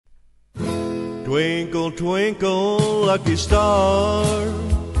Twinkle, twinkle, lucky star,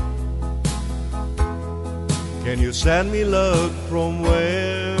 can you send me luck from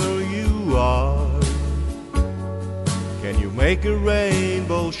where you are? Can you make a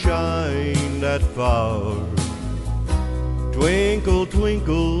rainbow shine that far? Twinkle,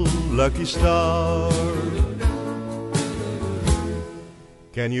 twinkle, lucky star,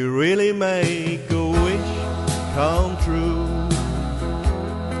 can you really make a wish come true?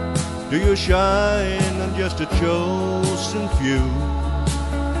 Do you shine on just a chosen few?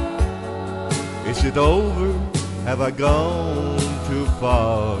 Is it over? Have I gone too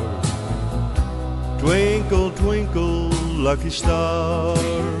far? Twinkle, twinkle, lucky star,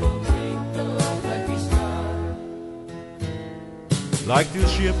 like two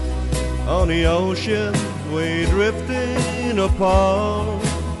ships on the ocean, we're drifting apart,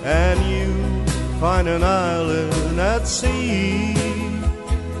 and you find an island at sea.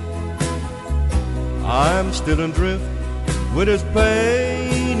 I'm still adrift with this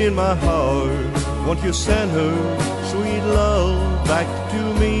pain in my heart. Won't you send her sweet love back to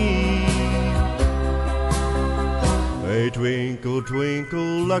me? Hey, twinkle,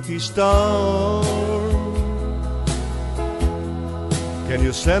 twinkle, lucky star, can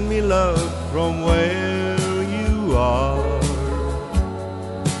you send me love from where you are?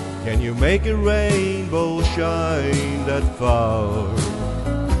 Can you make a rainbow shine that far?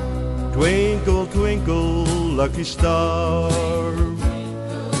 Twinkle, twinkle, lucky star.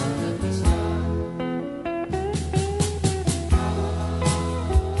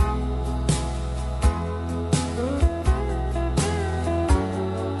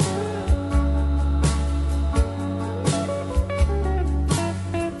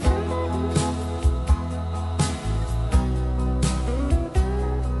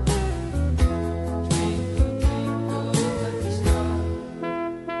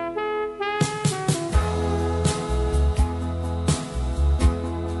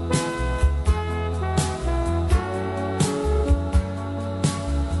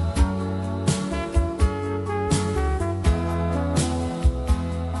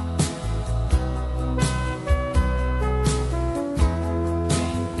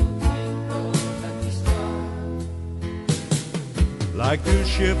 Like two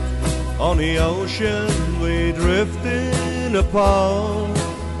ships on the ocean, we're drifting apart,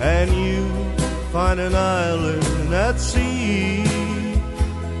 and you find an island at sea.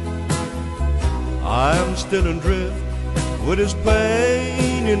 I'm still adrift with this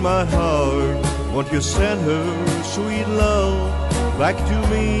pain in my heart. Won't you send her sweet love back to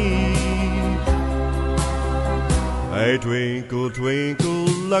me? Hey, twinkle, twinkle,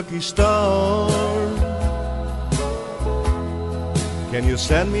 lucky star, can you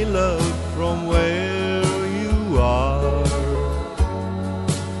send me love from where you are?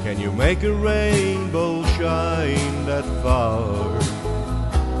 Can you make a rainbow shine that far?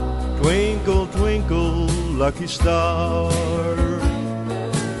 Twinkle, twinkle, lucky star.